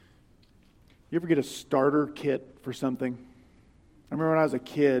You ever get a starter kit for something? I remember when I was a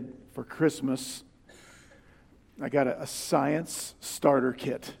kid, for Christmas, I got a science starter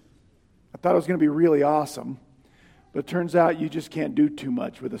kit. I thought it was going to be really awesome, but it turns out you just can't do too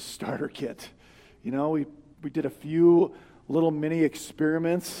much with a starter kit. You know, we did a few little mini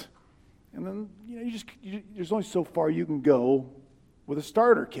experiments, and then there's only so far you can go with a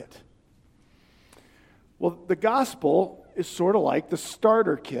starter kit. Well, the gospel is sort of like the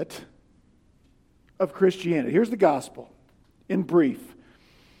starter kit of Christianity. Here's the gospel in brief.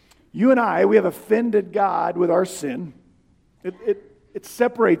 You and I, we have offended God with our sin. It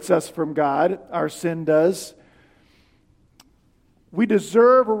separates us from God, our sin does. We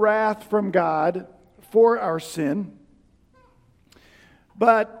deserve wrath from God for our sin.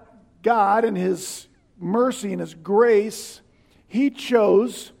 But God, in His mercy and His grace, He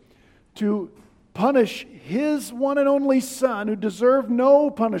chose to punish His one and only Son, who deserved no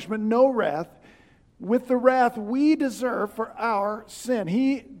punishment, no wrath, with the wrath we deserve for our sin.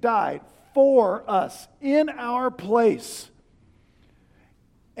 He died for us, in our place.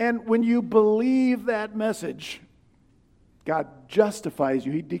 And when you believe that message, God justifies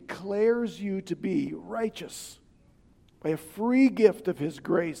you. He declares you to be righteous by a free gift of His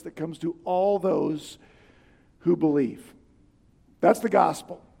grace that comes to all those who believe. That's the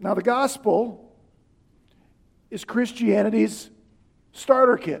gospel. Now, the gospel is Christianity's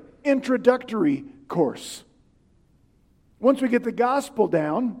starter kit, introductory course. Once we get the gospel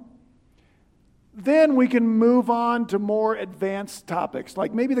down, then we can move on to more advanced topics.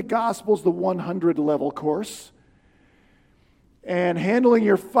 Like maybe the gospel's the 100 level course, and handling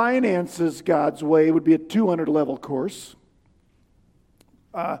your finances God's way would be a 200 level course.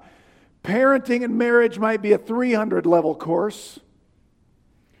 Parenting and marriage might be a 300 level course.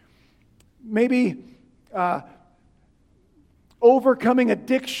 Maybe overcoming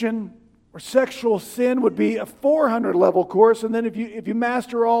addiction or sexual sin would be a 400 level course. And then if you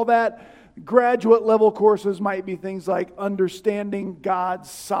master all that, graduate level courses might be things like understanding God's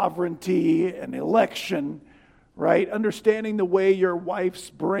sovereignty and election, right? Understanding the way your wife's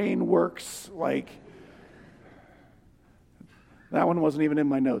brain works. Like, that one wasn't even in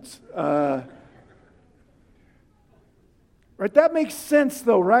my notes. Right? That makes sense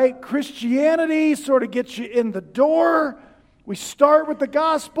though, right? Christianity sort of gets you in the door. We start with the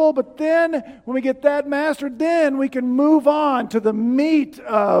gospel, but then when we get that mastered, then we can move on to the meat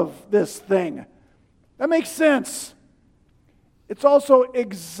of this thing. That makes sense. It's also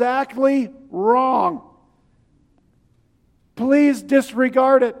exactly wrong. Please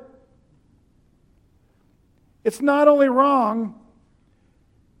disregard it. It's not only wrong,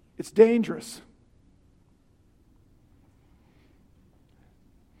 it's dangerous.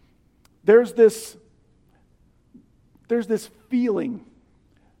 There's this feeling,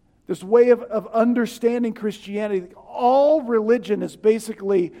 this way of understanding Christianity. All religion is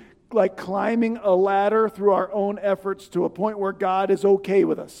basically like climbing a ladder through our own efforts to a point where God is okay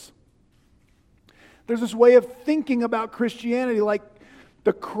with us. There's this way of thinking about Christianity, like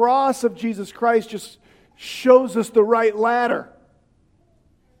the cross of Jesus Christ just shows us the right ladder.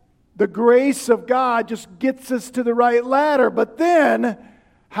 The grace of God just gets us to the right ladder, but then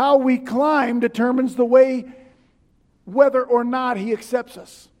how we climb determines the way whether or not He accepts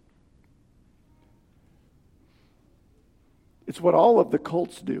us. It's what all of the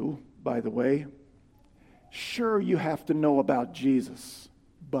cults do, by the way. Sure, you have to know about Jesus,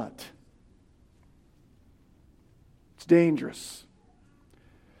 but it's dangerous.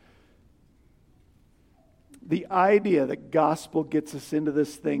 The idea that gospel gets us into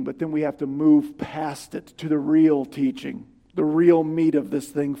this thing, but then we have to move past it to the real teaching, the real meat of this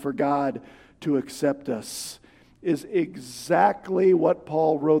thing for God to accept us, is exactly what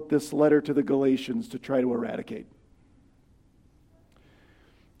Paul wrote this letter to the Galatians to try to eradicate.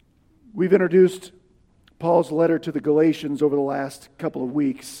 We've introduced Paul's letter to the Galatians over the last couple of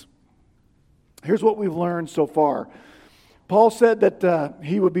weeks. Here's what we've learned so far. Paul said that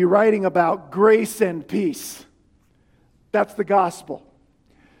he would be writing about grace and peace. That's the gospel.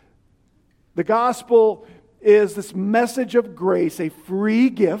 The gospel is this message of grace, a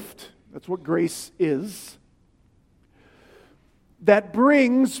free gift. That's what grace is. That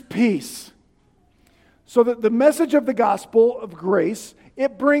brings peace. So that the message of the gospel of grace,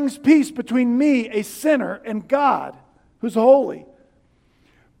 it brings peace between me, a sinner, and God, who's holy.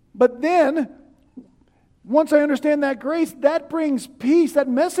 But then, once I understand that grace, that brings peace. That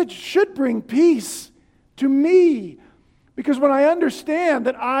message should bring peace to me. Because when I understand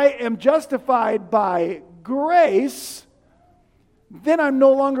that I am justified by grace, then I'm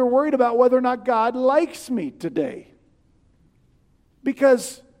no longer worried about whether or not God likes me today.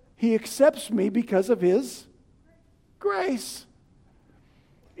 Because He accepts me because of His grace.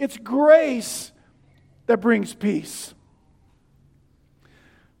 It's grace that brings peace.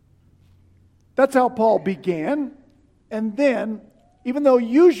 That's how Paul began. And then, even though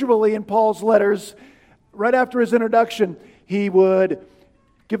usually in Paul's letters, right after his introduction, he would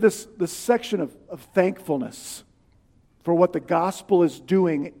give this section of thankfulness for what the gospel is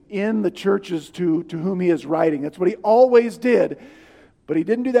doing in the churches to whom he is writing. That's what he always did. But he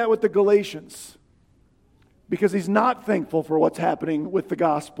didn't do that with the Galatians, because he's not thankful for what's happening with the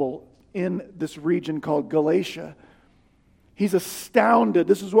gospel in this region called Galatia. He's astounded.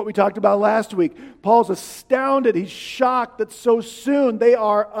 This is what we talked about last week. Paul's astounded. He's shocked that so soon they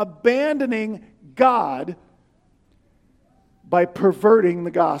are abandoning God by perverting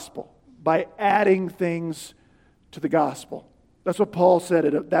the gospel, by adding things to the gospel. That's what Paul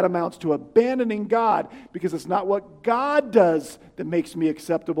said. That amounts to abandoning God, because it's not what God does that makes me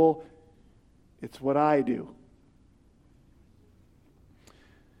acceptable. It's what I do.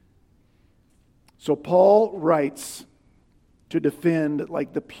 So Paul writes to defend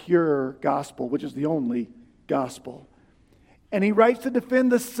like the pure gospel, which is the only gospel. And he writes to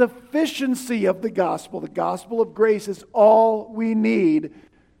defend the sufficiency of the gospel. The gospel of grace is all we need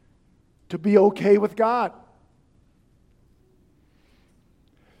to be okay with God.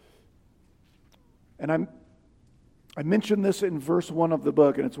 And I mentioned this in verse 1 of the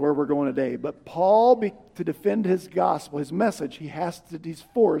book, and it's where we're going today. But Paul, to defend his gospel, his message, he's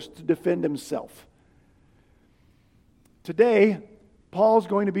forced to defend himself. Today, Paul's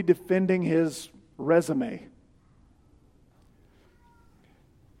going to be defending his resume.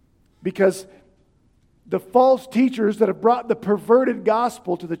 Because the false teachers that have brought the perverted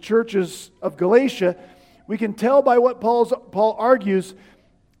gospel to the churches of Galatia, we can tell by what Paul argues,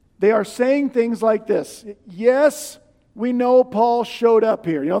 they are saying things like this. Yes, we know Paul showed up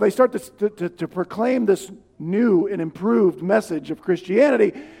here. They start to proclaim this new and improved message of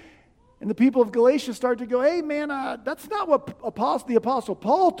Christianity. And the people of Galatia start to go, hey man, that's not what the Apostle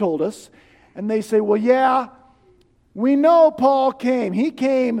Paul told us. And they say, well, yeah, we know Paul came.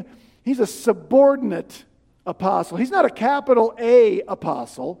 He's a subordinate apostle. He's not a capital A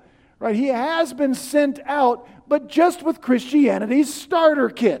apostle, right? He has been sent out, but just with Christianity's starter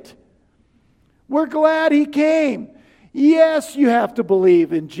kit. We're glad he came. Yes, you have to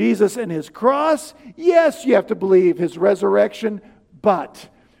believe in Jesus and his cross. Yes, you have to believe his resurrection, but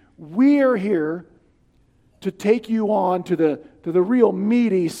we're here to take you on to the real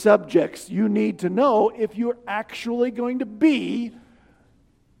meaty subjects you need to know if you're actually going to be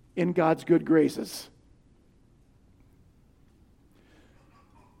in God's good graces.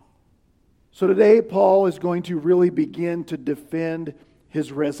 So today, Paul is going to really begin to defend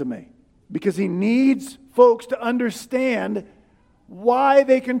his resume, because he needs folks to understand why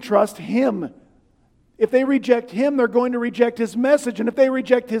they can trust him. If they reject him, they're going to reject his message. And if they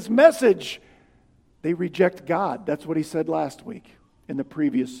reject his message, they reject God. That's what he said last week in the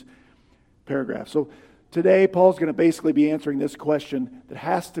previous paragraph. So today, Paul's going to basically be answering this question that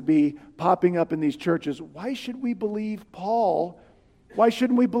has to be popping up in these churches. Why should we believe Paul? Why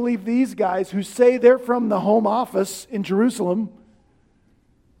shouldn't we believe these guys who say they're from the home office in Jerusalem?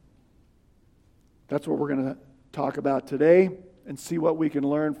 That's what we're going to talk about today and see what we can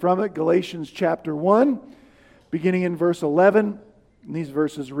learn from it. Galatians chapter 1, beginning in verse 11. And these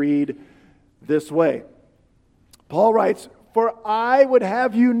verses read this way. Paul writes, "For I would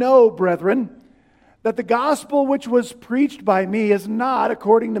have you know, brethren, that the gospel which was preached by me is not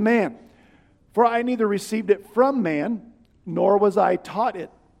according to man. For I neither received it from man, nor was I taught it,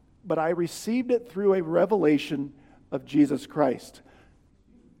 but I received it through a revelation of Jesus Christ."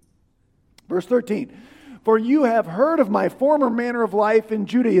 Verse 13, "For you have heard of my former manner of life in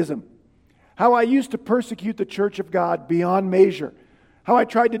Judaism, how I used to persecute the church of God beyond measure, how I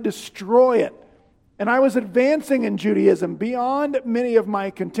tried to destroy it. And I was advancing in Judaism beyond many of my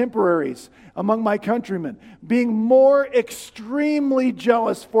contemporaries among my countrymen, being more extremely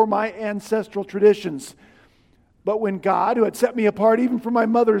jealous for my ancestral traditions. But when God, who had set me apart even from my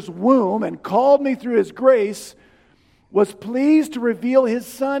mother's womb and called me through his grace, was pleased to reveal his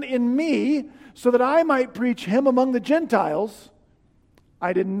Son in me so that I might preach him among the Gentiles,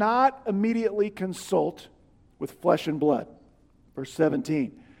 I did not immediately consult with flesh and blood." Verse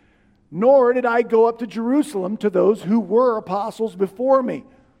 17, "Nor did I go up to Jerusalem to those who were apostles before me.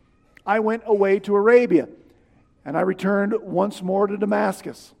 I went away to Arabia, and I returned once more to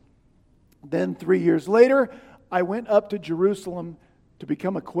Damascus. Then 3 years later, I went up to Jerusalem to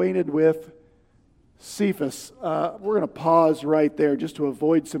become acquainted with Cephas." We're going to pause right there just to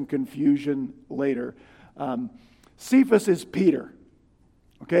avoid some confusion later. Cephas is Peter.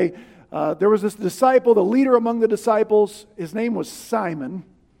 Okay? There was this disciple, the leader among the disciples. His name was Simon.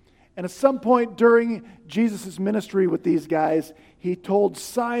 And at some point during Jesus' ministry with these guys, he told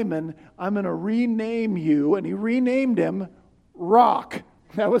Simon, I'm going to rename you. And he renamed him Rock.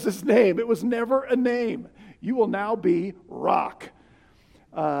 That was his name. It was never a name. You will now be Rock.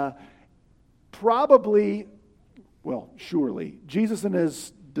 Surely, Jesus and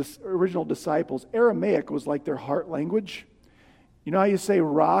his original disciples, Aramaic was like their heart language. You know how you say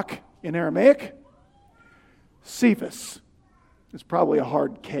rock in Aramaic? Cephas. It's probably a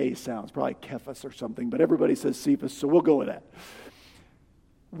hard K sound. It's probably Kephas or something, but everybody says Cephas, so we'll go with that.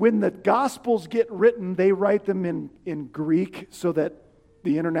 When the Gospels get written, they write them in Greek so that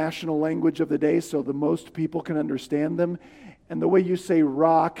the international language of the day, so the most people can understand them. And the way you say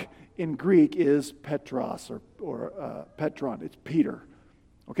rock in Greek is Petros or Petron. It's Peter.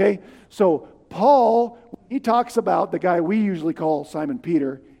 Okay? So Paul, he talks about the guy we usually call Simon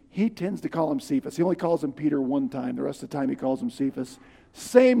Peter. He tends to call him Cephas. He only calls him Peter one time. The rest of the time he calls him Cephas.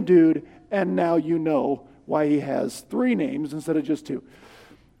 Same dude, and now you know why he has 3 names instead of just 2.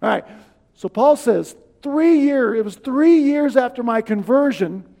 All right, so Paul says, it was 3 years after my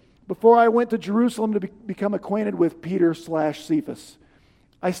conversion before I went to Jerusalem to become acquainted with Peter/Cephas.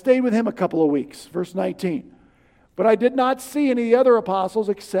 I stayed with him a couple of weeks. Verse 19. But I did not see any other apostles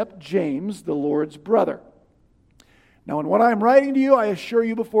except James, the Lord's brother. Now, in what I am writing to you, I assure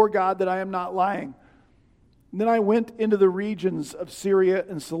you before God that I am not lying. And then I went into the regions of Syria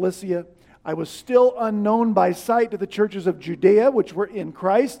and Cilicia. I was still unknown by sight to the churches of Judea, which were in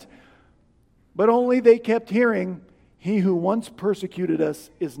Christ, but only they kept hearing, he who once persecuted us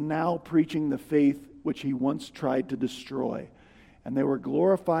is now preaching the faith which he once tried to destroy. And they were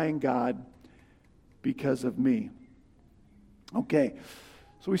glorifying God because of me. Okay.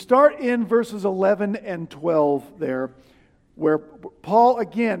 So we start in verses 11 and 12 there, where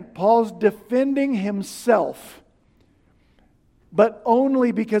Paul's defending himself, but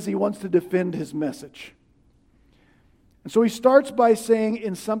only because he wants to defend his message. And so he starts by saying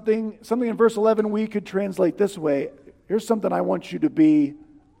in something in verse 11 we could translate this way. Here's something I want you to be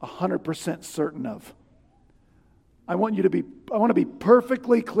 100% certain of. I want to be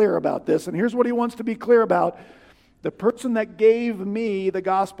perfectly clear about this. And here's what he wants to be clear about. The person that gave me the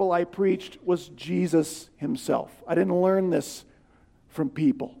gospel I preached was Jesus himself. I didn't learn this from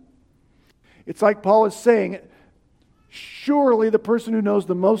people. It's like Paul is saying, surely the person who knows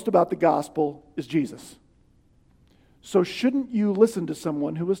the most about the gospel is Jesus. So shouldn't you listen to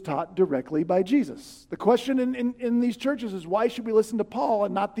someone who was taught directly by Jesus? The question in these churches is, why should we listen to Paul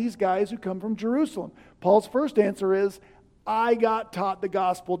and not these guys who come from Jerusalem? Paul's first answer is, I got taught the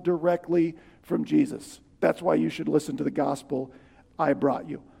gospel directly from Jesus. That's why you should listen to the gospel I brought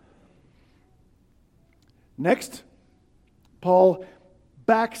you. Next, Paul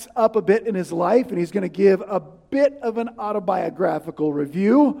backs up a bit in his life, and he's going to give a bit of an autobiographical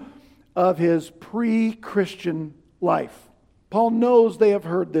review of his pre-Christian life. Paul knows they have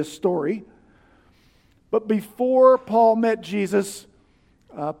heard this story, but before Paul met Jesus,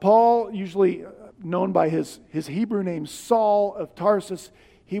 Paul, usually known by his Hebrew name Saul of Tarsus,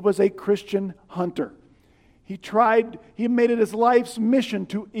 he was a Christian hunter. He made it his life's mission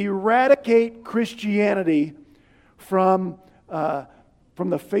to eradicate Christianity from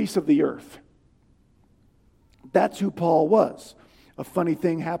the face of the earth. That's who Paul was. A funny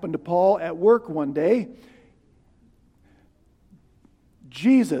thing happened to Paul at work one day.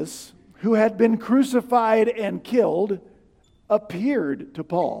 Jesus, who had been crucified and killed, appeared to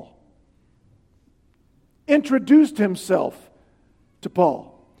Paul, introduced himself to Paul.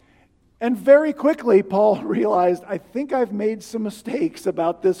 And very quickly, Paul realized, I think I've made some mistakes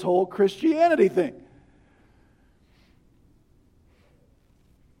about this whole Christianity thing.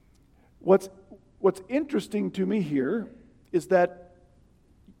 What's interesting to me here is that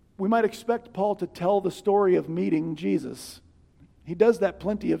we might expect Paul to tell the story of meeting Jesus. He does that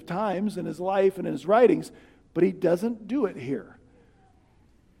plenty of times in his life and in his writings, but he doesn't do it here.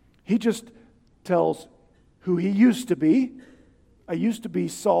 He just tells who he used to be. I used to be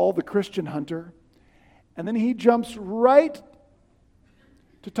Saul, the Christian hunter. And then he jumps right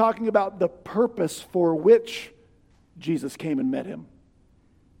to talking about the purpose for which Jesus came and met him.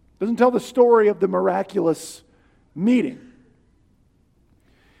 Doesn't tell the story of the miraculous meeting.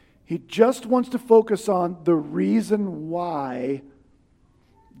 He just wants to focus on the reason why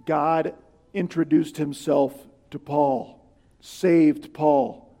God introduced himself to Paul, saved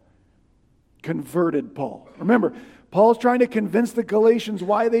Paul, converted Paul. Remember, Paul's trying to convince the Galatians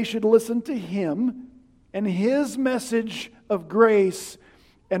why they should listen to him and his message of grace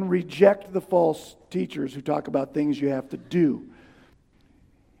and reject the false teachers who talk about things you have to do.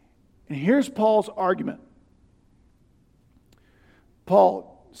 And here's Paul's argument.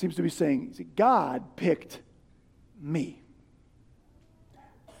 Paul seems to be saying, God picked me.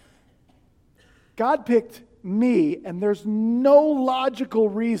 God picked me, and there's no logical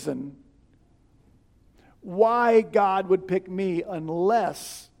reason why God would pick me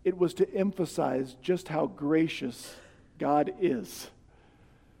unless it was to emphasize just how gracious God is.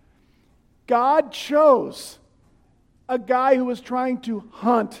 God chose a guy who was trying to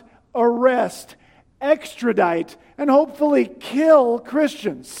hunt, arrest, extradite, and hopefully kill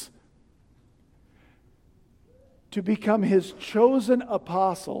Christians to become his chosen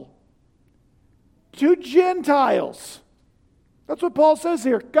apostle to Gentiles. That's what Paul says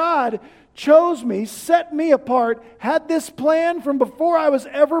here. God chose me, set me apart, had this plan from before I was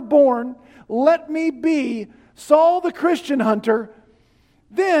ever born. Let me be Saul the Christian hunter.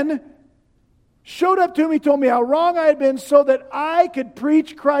 Then showed up to me, told me how wrong I had been so that I could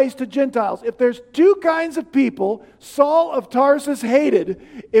preach Christ to Gentiles. If there's two kinds of people Saul of Tarsus hated,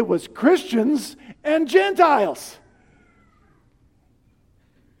 it was Christians and Gentiles.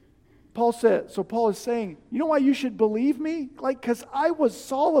 Paul is saying, you know why you should believe me? Because I was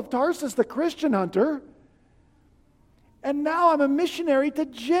Saul of Tarsus, the Christian hunter, and now I'm a missionary to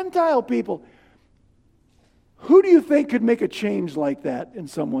Gentile people. Who do you think could make a change like that in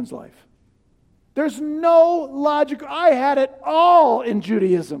someone's life? There's no logic. I had it all in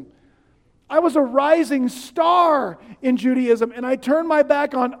Judaism. I was a rising star in Judaism, and I turned my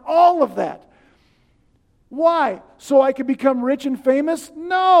back on all of that. Why? So I could become rich and famous?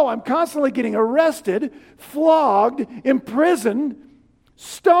 No, I'm constantly getting arrested, flogged, imprisoned,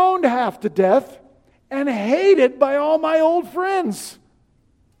 stoned half to death, and hated by all my old friends.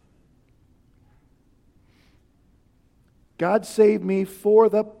 God saved me for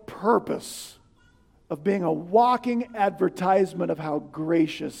the purpose of being a walking advertisement of how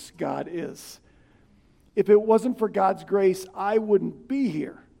gracious God is. If it wasn't for God's grace, I wouldn't be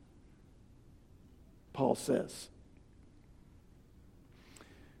here, Paul says.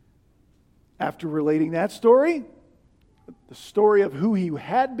 After relating that story, the story of who he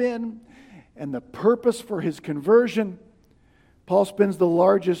had been and the purpose for his conversion, Paul spends the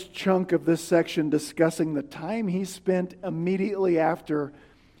largest chunk of this section discussing the time he spent immediately after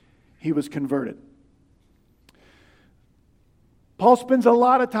he was converted. Paul spends a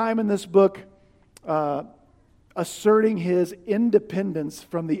lot of time in this book asserting his independence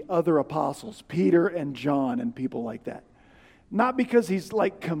from the other apostles, Peter and John and people like that. Not because he's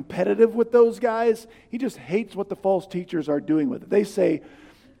competitive with those guys. He just hates what the false teachers are doing with it. They say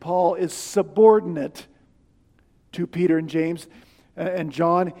Paul is subordinate to Peter and James and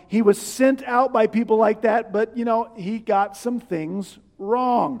John. He was sent out by people like that, but he got some things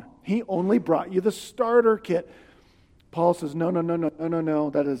wrong. He only brought you the starter kit. Paul says, no,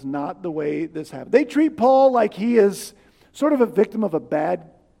 that is not the way this happened. They treat Paul like he is sort of a victim of a bad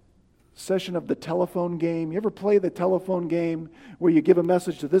session of the telephone game. You ever play the telephone game where you give a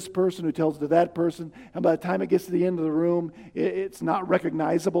message to this person who tells it to that person, and by the time it gets to the end of the room, it's not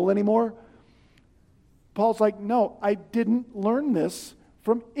recognizable anymore? Paul's like, no, I didn't learn this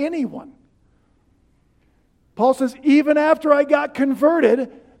from anyone. Paul says, even after I got converted,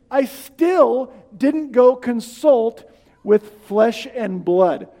 I still didn't go consult with flesh and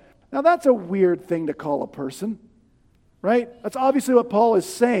blood. Now that's a weird thing to call a person, right? That's obviously what Paul is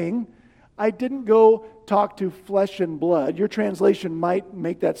saying. I didn't go talk to flesh and blood. Your translation might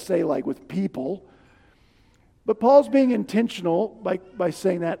make that say with people. But Paul's being intentional by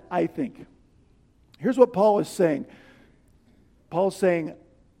saying that, I think. Here's what Paul is saying. Paul's saying,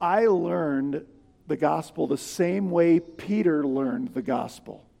 I learned the gospel the same way Peter learned the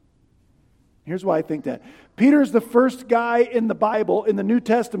gospel. Here's why I think that. Peter's the first guy in the Bible, in the New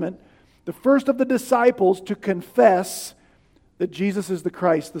Testament, the first of the disciples to confess that Jesus is the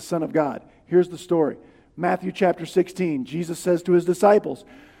Christ, the Son of God. Here's the story. Matthew chapter 16, Jesus says to his disciples,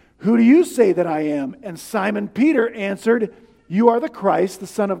 "Who do you say that I am?" And Simon Peter answered, "You are the Christ, the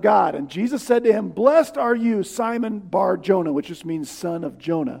Son of God." And Jesus said to him, "Blessed are you, Simon Bar-Jonah," which just means son of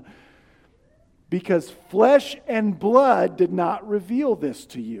Jonah, "because flesh and blood did not reveal this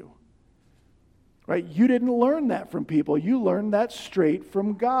to you." Right? You didn't learn that from people. You learned that straight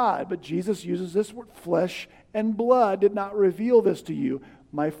from God. But Jesus uses this word, flesh and blood did not reveal this to you.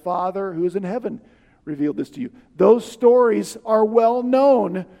 My Father who is in heaven revealed this to you. Those stories are well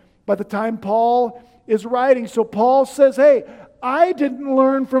known by the time Paul is writing. So Paul says, hey, I didn't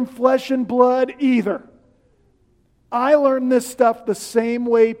learn from flesh and blood either. I learned this stuff the same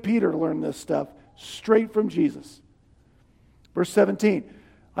way Peter learned this stuff, straight from Jesus. Verse 17.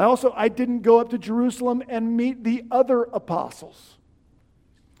 I didn't go up to Jerusalem and meet the other apostles.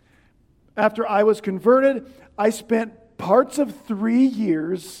 After I was converted, I spent parts of 3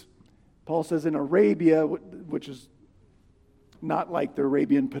 years, Paul says, in Arabia, which is not like the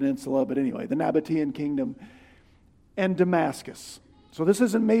Arabian Peninsula, but anyway, the Nabatean kingdom, and Damascus. So this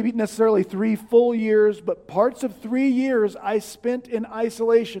isn't maybe necessarily 3 full years, but parts of 3 years I spent in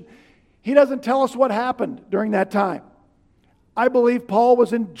isolation. He doesn't tell us what happened during that time. I believe Paul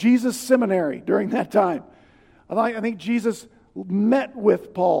was in Jesus' seminary during that time. I think Jesus met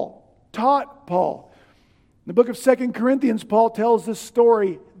with Paul, taught Paul. In the book of 2 Corinthians, Paul tells this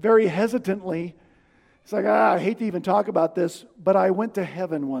story very hesitantly. He's like, I hate to even talk about this, but I went to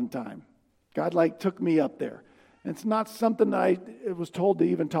heaven one time. God took me up there. And it's not something that I was told to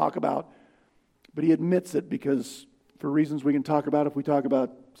even talk about, but he admits it because for reasons we can talk about if we talk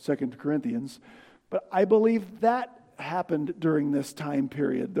about 2 Corinthians. But I believe that happened during this time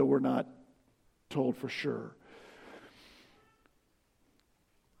period, though we're not told for sure.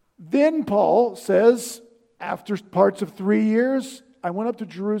 Then Paul says, after parts of 3 years, I went up to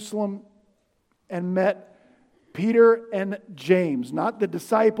Jerusalem and met Peter and James, not the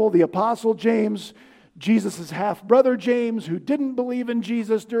disciple, the apostle James, Jesus' half-brother James, who didn't believe in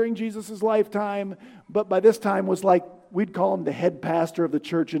Jesus during Jesus' lifetime, but by this time was we'd call him the head pastor of the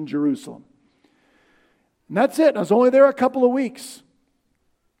church in Jerusalem. And that's it. I was only there a couple of weeks.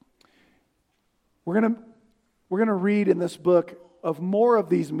 We're going to read in this book of more of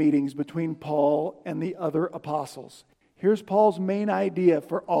these meetings between Paul and the other apostles. Here's Paul's main idea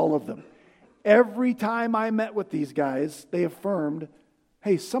for all of them. Every time I met with these guys, they affirmed,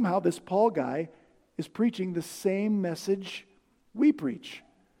 hey, somehow this Paul guy is preaching the same message we preach,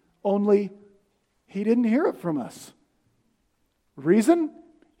 only he didn't hear it from us. Reason?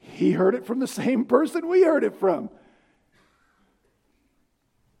 He heard it from the same person we heard it from.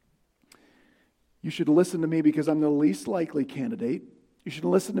 You should listen to me because I'm the least likely candidate. You should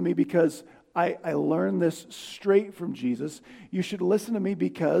listen to me because I learned this straight from Jesus. You should listen to me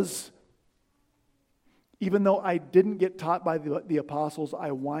because even though I didn't get taught by the apostles,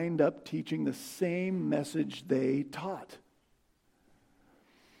 I wind up teaching the same message they taught.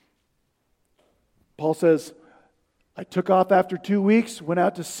 Paul says, I took off after 2 weeks, went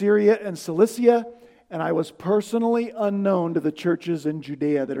out to Syria and Cilicia, and I was personally unknown to the churches in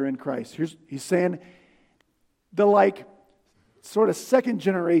Judea that are in Christ. He's saying the sort of second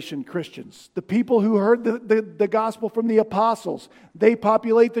generation Christians, the people who heard the gospel from the apostles, they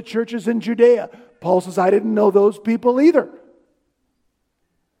populate the churches in Judea. Paul says, I didn't know those people either.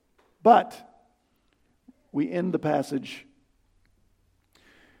 But we end the passage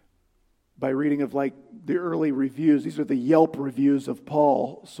by reading of the early reviews. These are the Yelp reviews of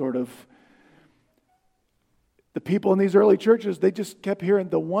Paul, sort of. The people in these early churches, they just kept hearing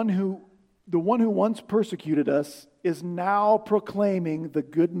the one who once persecuted us is now proclaiming the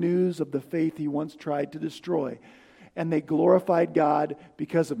good news of the faith he once tried to destroy. And they glorified God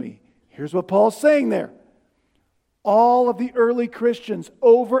because of me. Here's what Paul's saying there. All of the early Christians,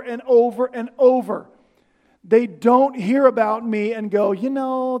 over and over and over, they don't hear about me and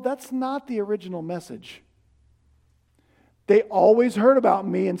go, that's not the original message. They always heard about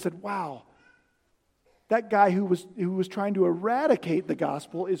me and said, wow, that guy who was trying to eradicate the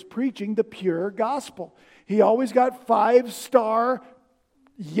gospel is preaching the pure gospel. He always got 5-star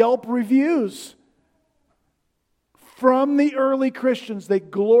Yelp reviews from the early Christians. They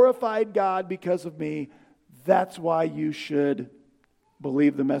glorified God because of me. That's why you should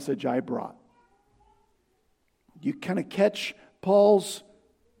believe the message I brought. You kind of catch Paul's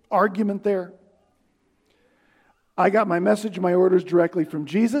argument there? I got my message, my orders directly from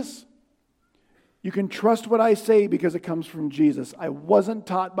Jesus. You can trust what I say because it comes from Jesus. I wasn't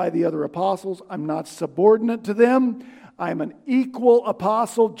taught by the other apostles. I'm not subordinate to them. I'm an equal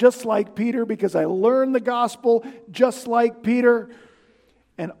apostle just like Peter because I learned the gospel just like Peter.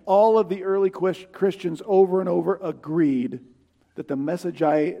 And all of the early Christians over and over agreed that the message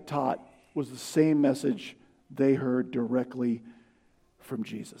I taught was the same message they heard directly from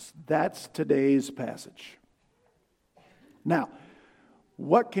Jesus. That's today's passage. Now,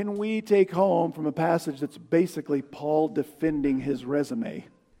 what can we take home from a passage that's basically Paul defending his resume?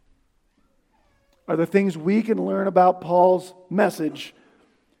 Are there things we can learn about Paul's message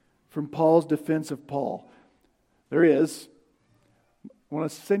from Paul's defense of Paul? There is. I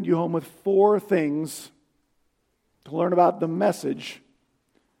want to send you home with 4 things to learn about the message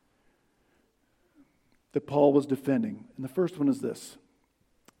that Paul was defending. And the first one is this.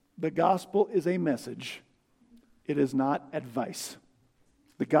 The gospel is a message. It is not advice.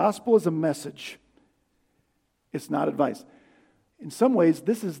 The gospel is a message. It's not advice. In some ways,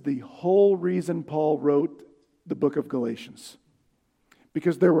 this is the whole reason Paul wrote the book of Galatians.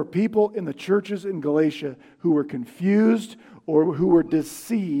 Because there were people in the churches in Galatia who were confused or who were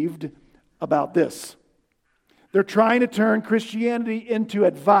deceived about this. They're trying to turn Christianity into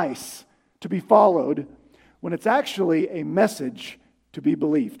advice to be followed when it's actually a message to be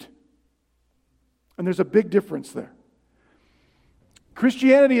believed. And there's a big difference there.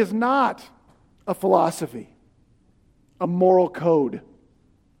 Christianity is not a philosophy, a moral code.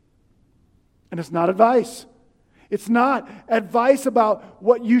 And it's not advice. It's not advice about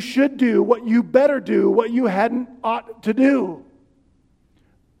what you should do, what you better do, what you hadn't ought to do.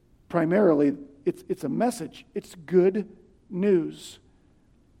 Primarily, it's a message. It's good news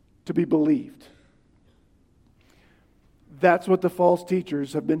to be believed. That's what the false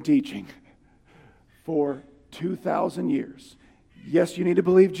teachers have been teaching for 2,000 years. Yes, you need to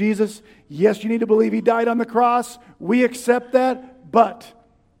believe Jesus. Yes, you need to believe He died on the cross. We accept that. But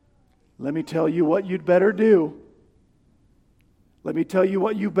let me tell you what you'd better do. Let me tell you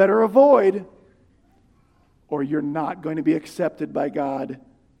what you better avoid, or you're not going to be accepted by God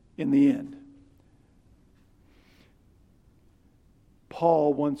in the end.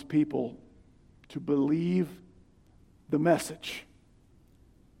 Paul wants people to believe the message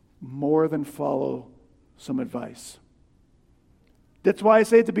more than follow some advice. That's why I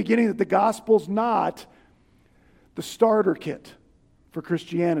say at the beginning that the gospel's not the starter kit for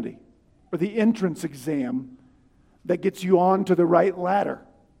Christianity or the entrance exam that gets you on to the right ladder.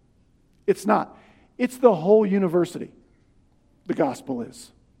 It's not. It's the whole university. The gospel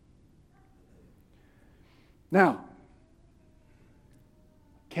is. Now,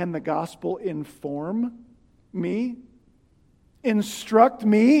 can the gospel inform me, instruct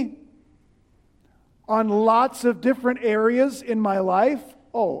me on lots of different areas in my life?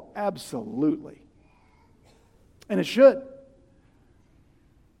 Oh, absolutely. And it should.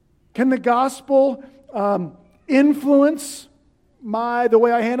 Can the gospel influence the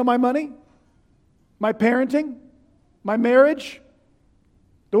way I handle my money, my parenting, my marriage,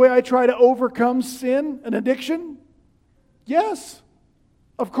 the way I try to overcome sin and addiction? Yes,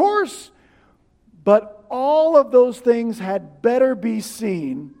 of course. But all of those things had better be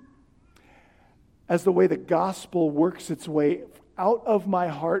seen as the way the gospel works its way out of my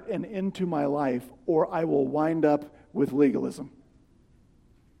heart and into my life, or I will wind up with legalism.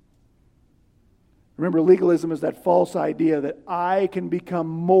 Remember, legalism is that false idea that I can become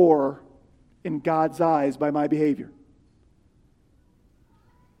more in God's eyes by my behavior.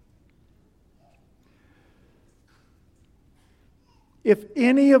 If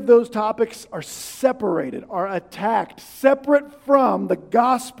any of those topics are separated, are attacked, separate from the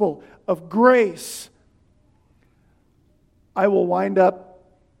gospel of grace, I will wind up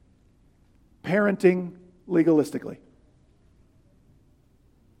parenting legalistically,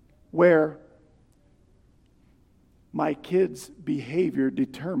 where my kid's behavior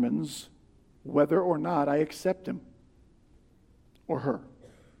determines whether or not I accept him or her.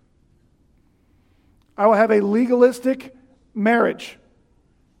 I will have a legalistic marriage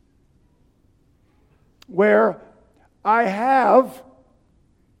where I have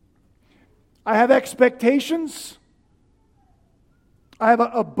expectations. I have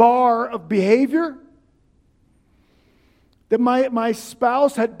a bar of behavior that my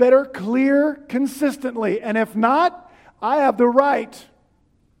spouse had better clear consistently. And if not, I have the right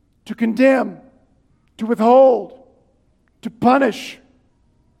to condemn, to withhold, to punish.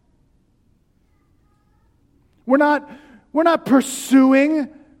 We're not pursuing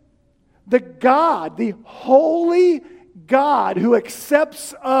the God, the holy God who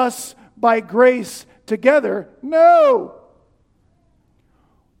accepts us by grace together. No.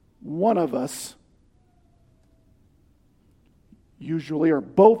 One of us, usually, or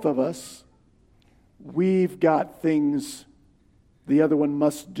both of us, we've got things the other one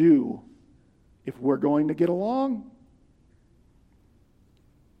must do if we're going to get along.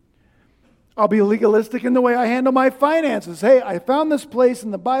 I'll be legalistic in the way I handle my finances. Hey, I found this place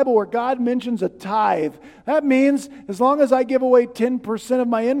in the Bible where God mentions a tithe. That means as long as I give away 10% of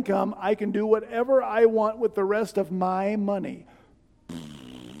my income, I can do whatever I want with the rest of my money.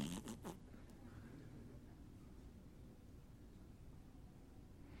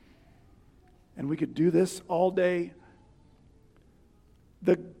 And we could do this all day.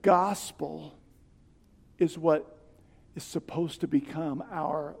 The gospel is what is supposed to become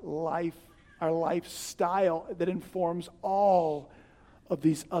our life, our lifestyle that informs all of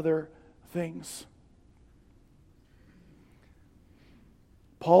these other things.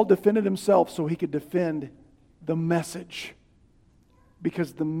 Paul defended himself so he could defend the message,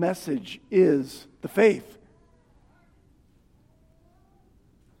 because the message is the faith.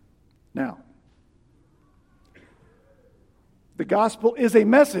 Now, The gospel is a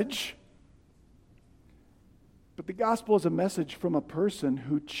message, but the gospel is a message from a person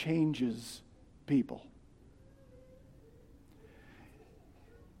who changes people.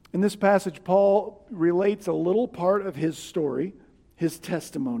 In this passage, Paul relates a little part of his story, his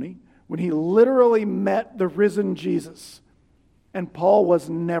testimony, when he literally met the risen Jesus. And Paul was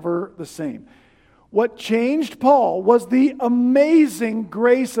never the same. What changed Paul was the amazing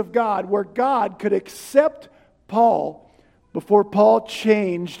grace of God, where God could accept Paul before Paul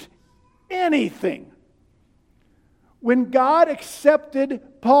changed anything. When God accepted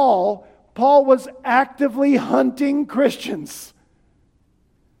Paul, Paul was actively hunting Christians.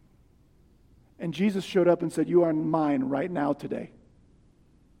 And Jesus showed up and said, "You are mine right now today."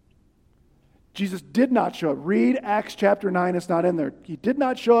 Jesus did not show up. Read Acts chapter 9, it's not in there. He did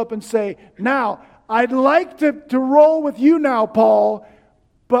not show up and say, "Now, I'd like to roll with you now, Paul,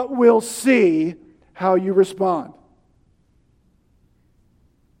 but we'll see how you respond."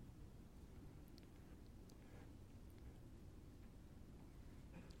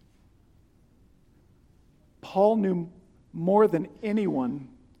 Paul knew more than anyone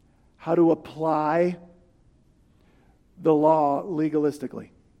how to apply the law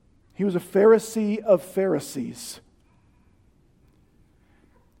legalistically. He was a Pharisee of Pharisees.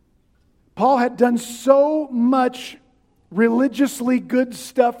 Paul had done so much religiously good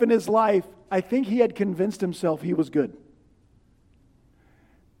stuff in his life, I think he had convinced himself he was good.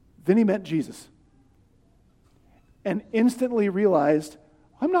 Then he met Jesus and instantly realized,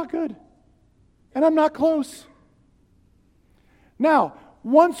 I'm not good and I'm not close. Now,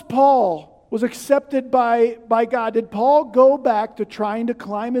 once Paul was accepted by God, did Paul go back to trying to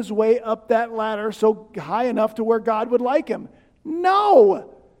climb his way up that ladder so high enough to where God would like him?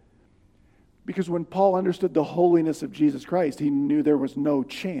 No! Because when Paul understood the holiness of Jesus Christ, he knew there was no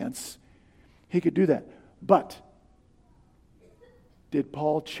chance he could do that. But did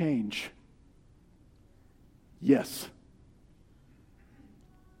Paul change? Yes.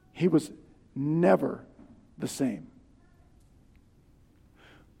 He was never the same.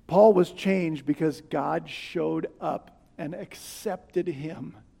 Paul was changed because God showed up and accepted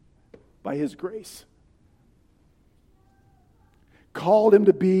him by his grace. Called him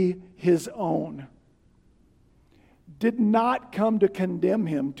to be his own. Did not come to condemn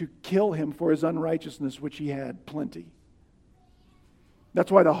him, to kill him for his unrighteousness, which he had plenty.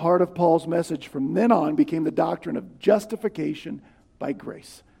 That's why the heart of Paul's message from then on became the doctrine of justification by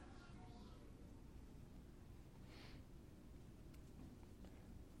grace.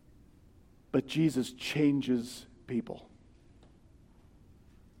 But Jesus changes people.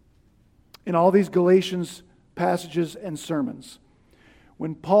 In all these Galatians passages and sermons,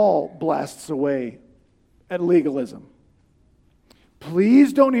 when Paul blasts away at legalism,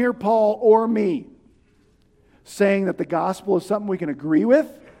 please don't hear Paul or me saying that the gospel is something we can agree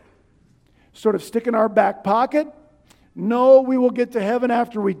with, sort of stick in our back pocket. No, we will get to heaven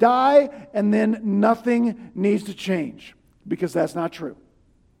after we die, and then nothing needs to change, because that's not true.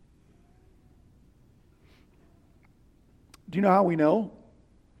 Do you know how we know?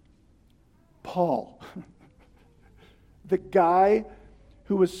 Paul, the guy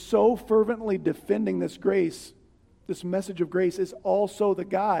who was so fervently defending this grace, this message of grace, is also the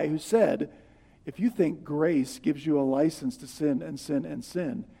guy who said, if you think grace gives you a license to sin and sin and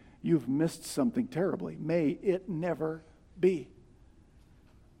sin, you've missed something terribly. May it never be.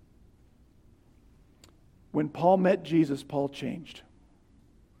 When Paul met Jesus, Paul changed.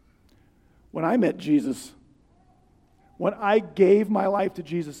 When I met Jesus, when I gave my life to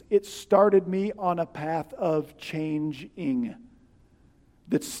Jesus, it started me on a path of changing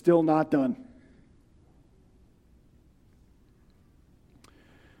that's still not done.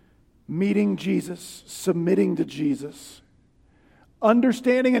 Meeting Jesus, submitting to Jesus,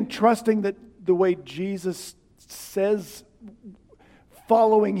 understanding and trusting that the way Jesus says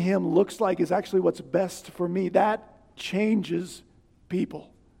following him looks like is actually what's best for me, that changes people.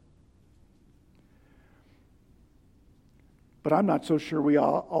 But I'm not so sure we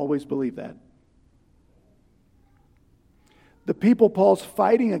all always believe that. The people Paul's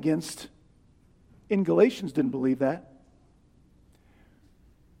fighting against in Galatians didn't believe that.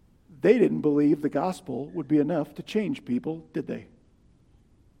 They didn't believe the gospel would be enough to change people, did they?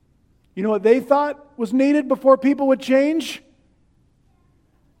 You know what they thought was needed before people would change?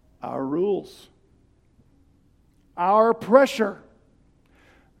 Our rules. Our pressure.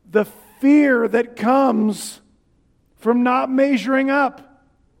 The fear that comes from not measuring up.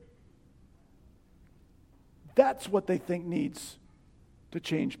 That's what they think needs to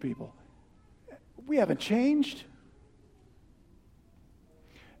change people. We haven't changed.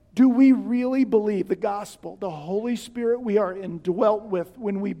 Do we really believe the gospel, the Holy Spirit we are indwelt with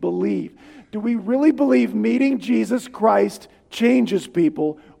when we believe? Do we really believe meeting Jesus Christ changes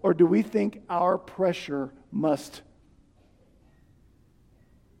people, or do we think our pressure must?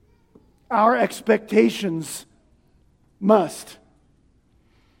 Our expectations must.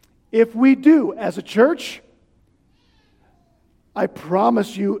 If we do, as a church, I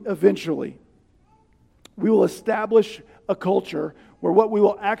promise you eventually, we will establish a culture where what we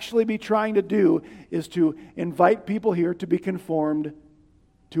will actually be trying to do is to invite people here to be conformed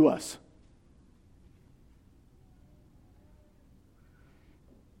to us.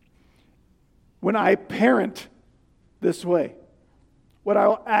 When I parent this way, what I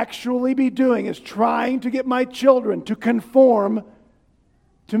will actually be doing is trying to get my children to conform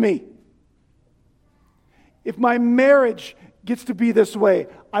to me. If my marriage gets to be this way,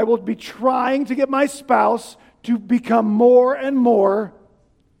 I will be trying to get my spouse to become more and more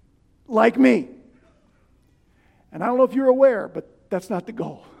like me. And I don't know if you're aware, but that's not the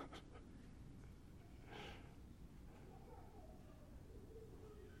goal.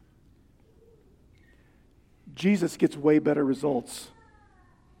 Jesus gets way better results.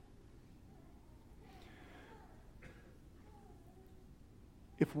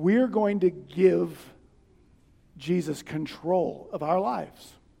 If we're going to give Jesus control of our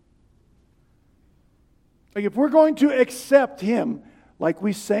lives, like if we're going to accept Him, like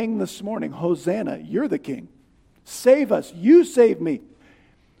we sang this morning, Hosanna, you're the King. Save us, you save me.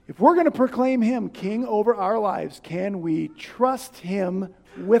 If we're going to proclaim Him King over our lives, can we trust Him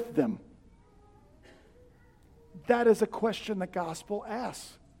with them? That is a question the gospel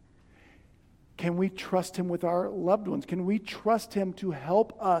asks. Can we trust Him with our loved ones? Can we trust Him to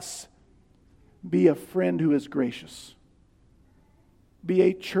help us be a friend who is gracious? Be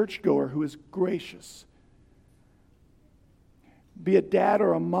a churchgoer who is gracious? Be a dad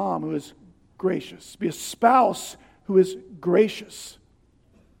or a mom who is gracious? Be a spouse who is gracious?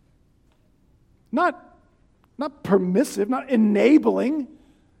 Not permissive, not enabling,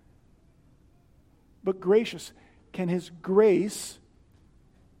 but gracious. Can His grace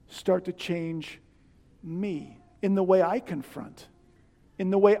start to change me in the way I confront,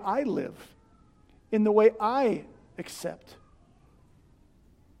 in the way I live, in the way I accept?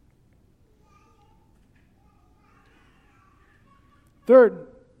 Third,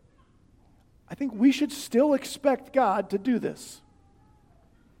 I think we should still expect God to do this.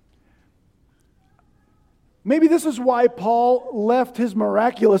 Maybe this is why Paul left his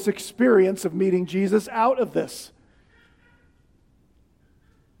miraculous experience of meeting Jesus out of this.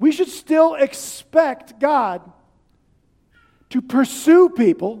 We should still expect God to pursue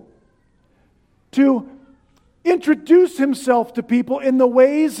people, to introduce Himself to people in the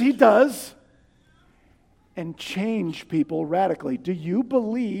ways He does, and change people radically. Do you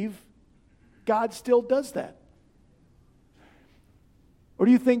believe God still does that? Or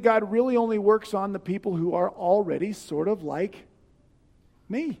do you think God really only works on the people who are already sort of like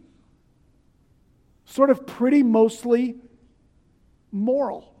me? Sort of pretty mostly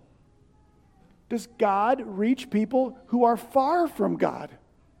moral. Does God reach people who are far from God?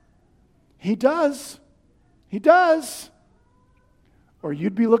 He does. He does. Or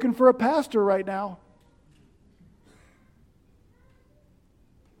you'd be looking for a pastor right now.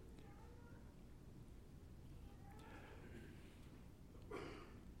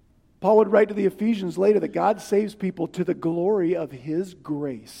 Paul would write to the Ephesians later that God saves people to the glory of His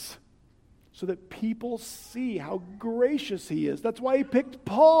grace, so that people see how gracious He is. That's why He picked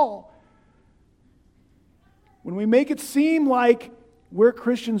Paul. When we make it seem like we're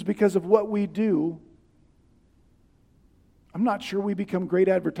Christians because of what we do, I'm not sure we become great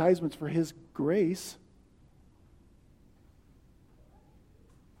advertisements for His grace.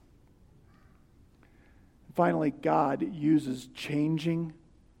 Finally, God uses changing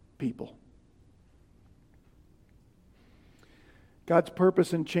people. God's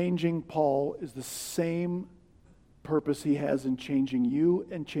purpose in changing Paul is the same purpose He has in changing you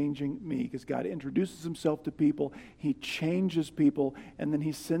and changing me, because God introduces Himself to people, He changes people, and then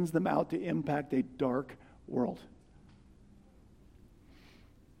He sends them out to impact a dark world.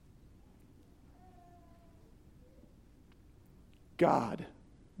 God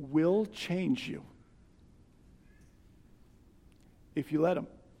will change you if you let Him.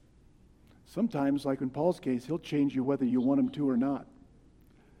 Sometimes, like in Paul's case, He'll change you whether you want Him to or not.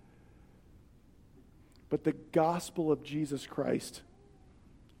 But the gospel of Jesus Christ,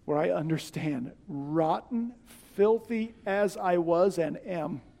 where I understand, rotten, filthy as I was and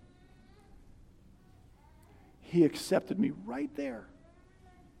am, He accepted me right there.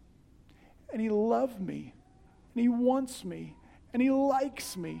 And He loved me. And He wants me. And He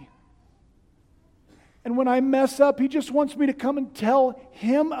likes me. And when I mess up, He just wants me to come and tell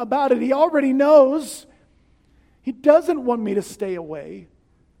Him about it. He already knows. He doesn't want me to stay away.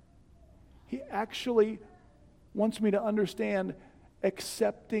 He actually wants me to understand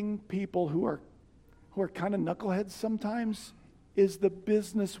accepting people who are kind of knuckleheads sometimes is the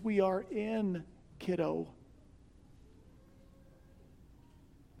business we are in, kiddo.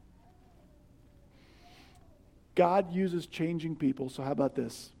 God uses changing people, so how about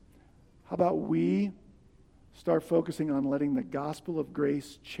this? How about we start focusing on letting the gospel of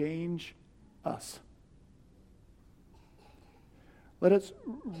grace change us? Let us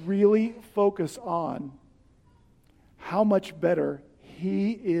really focus on how much better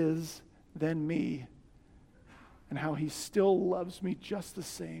He is than me and how He still loves me just the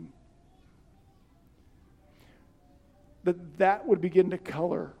same. That would begin to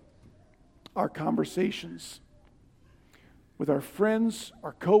color our conversations with our friends,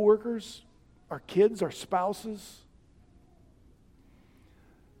 our coworkers, our kids, our spouses.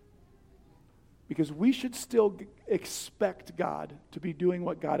 Because we should still expect God to be doing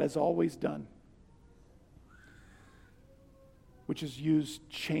what God has always done, which is use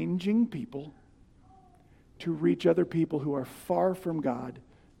changing people to reach other people who are far from God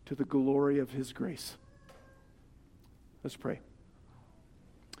to the glory of His grace. Let's pray.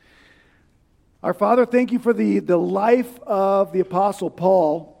 Our Father, thank You for the life of the Apostle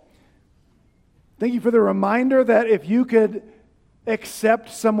Paul. Thank You for the reminder that if You could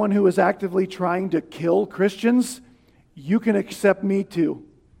accept someone who is actively trying to kill Christians, You can accept me too.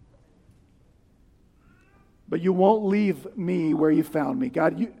 But You won't leave me where You found me.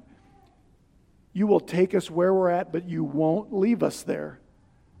 God, you will take us where we're at, but You won't leave us there.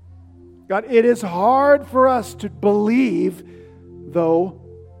 God, it is hard for us to believe, though,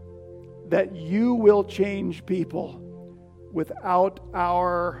 that You will change people without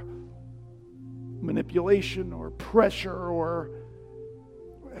our manipulation or pressure or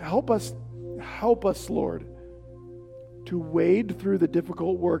help us, Lord, to wade through the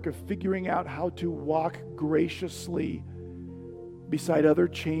difficult work of figuring out how to walk graciously beside other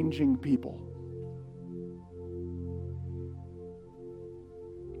changing people.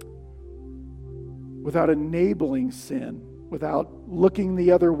 Without enabling sin, without looking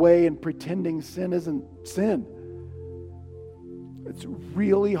the other way and pretending sin isn't sin. It's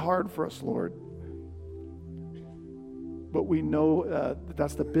really hard for us, Lord. But we know that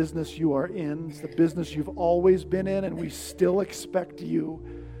that's the business You are in. It's the business You've always been in, and we still expect You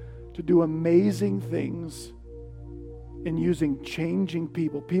to do amazing things in using changing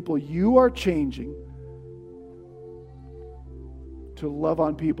people You are changing to love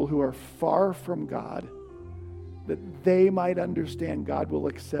on people who are far from God, that they might understand God will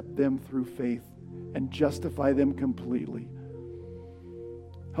accept them through faith and justify them completely.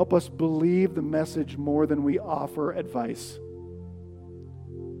 Help us believe the message more than we offer advice.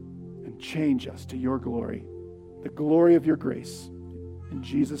 And change us to Your glory, the glory of Your grace. In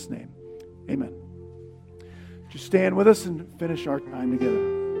Jesus' name, amen. Would you stand with us and finish our time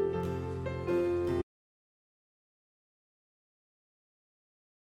together?